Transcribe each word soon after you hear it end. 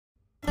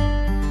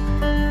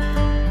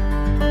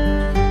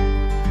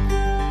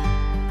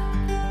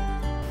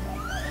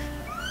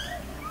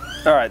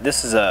All right,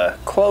 this is a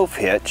clove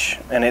hitch,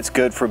 and it's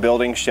good for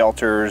building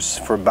shelters,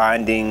 for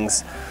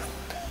bindings,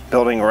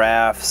 building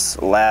rafts,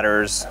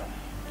 ladders,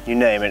 you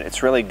name it.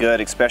 It's really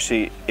good,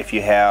 especially if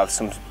you have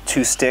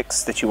two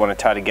sticks that you want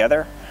to tie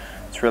together.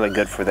 It's really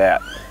good for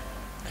that.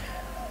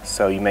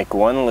 So you make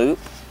one loop,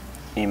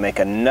 you make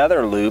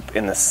another loop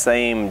in the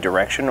same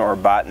direction, or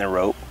bight in the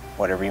rope,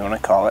 whatever you want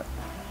to call it.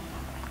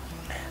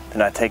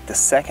 Then I take the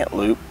second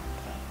loop,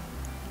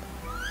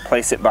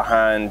 place it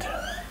behind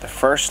the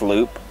first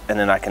loop, and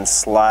then I can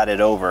slide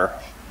it over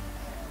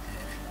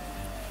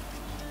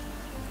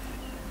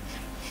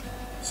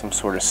some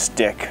sort of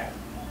stick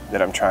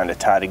that I'm trying to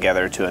tie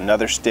together to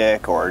another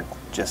stick, or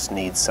just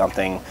need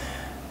something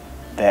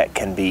that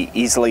can be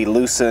easily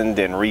loosened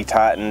and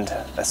retightened.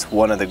 That's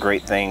one of the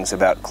great things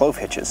about clove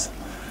hitches.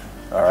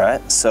 All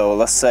right, so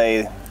let's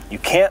say you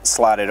can't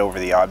slide it over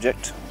the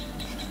object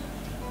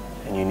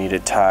and you need to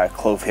tie a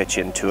clove hitch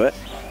into it.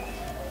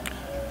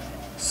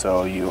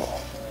 So you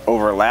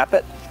overlap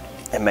it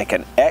and make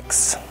an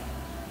X.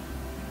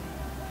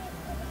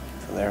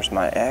 So there's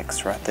my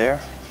X right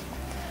there.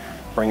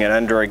 Bring it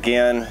under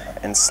again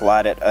and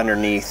slide it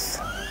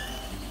underneath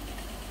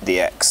the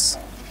X.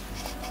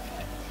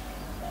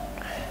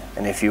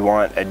 And if you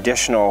want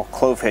additional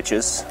clove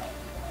hitches,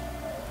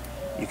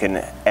 you can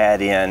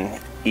add in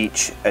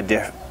each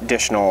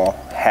additional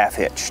half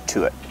hitch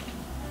to it.